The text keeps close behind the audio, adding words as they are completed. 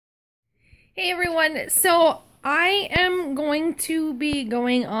Hey everyone, so I am going to be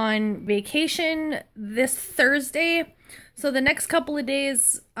going on vacation this Thursday. So the next couple of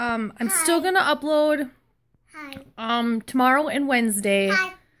days, I'm still gonna upload tomorrow and Wednesday.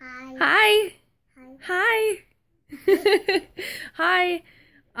 Hi. Hi. Hi.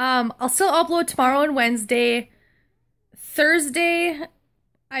 I'll still upload tomorrow and Wednesday. Thursday,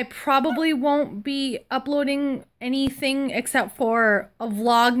 I probably won't be uploading anything except for a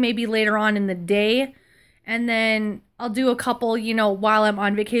vlog maybe later on in the day. And then I'll do a couple, while I'm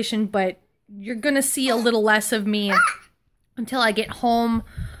on vacation, but you're gonna see a little less of me until I get home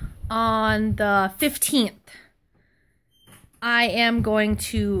on the 15th. I am going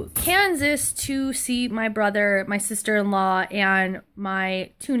to Kansas to see my brother, my sister-in-law, and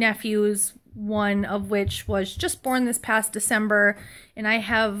my two nephews, one of which was just born this past December, and I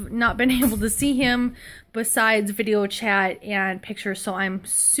have not been able to see him besides video chat and pictures, so I'm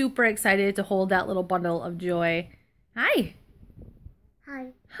super excited to hold that little bundle of joy. Hi.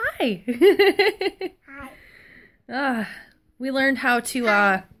 Hi. Hi. Hi. We learned how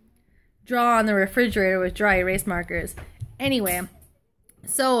to draw on the refrigerator with dry erase markers. Anyway,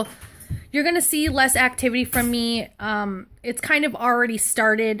 so you're going to see less activity from me. It's kind of already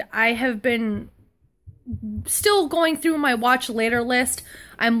started. I have been still going through my watch later list.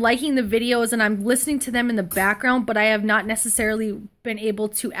 I'm liking the videos and I'm listening to them in the background, but I have not necessarily been able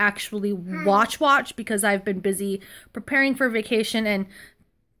to actually watch because I've been busy preparing for vacation. And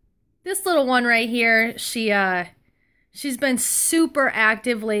this little one right here, she's been super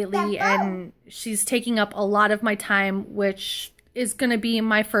active lately, and she's taking up a lot of my time, which is going to be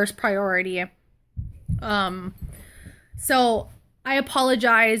my first priority. So I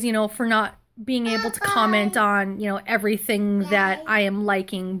apologize, for not being able to comment on, everything that I am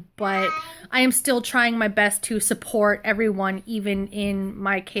liking, but I am still trying my best to support everyone, even in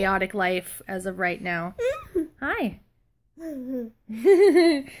my chaotic life as of right now. Hi.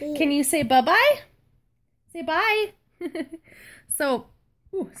 Can you say bye-bye? Say bye. So,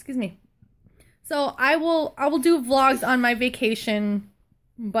 excuse me. So I will do vlogs on my vacation,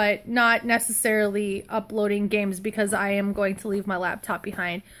 but not necessarily uploading games because I am going to leave my laptop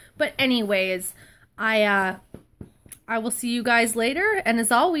behind. But anyways, I will see you guys later, and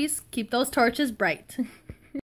as always, keep those torches bright.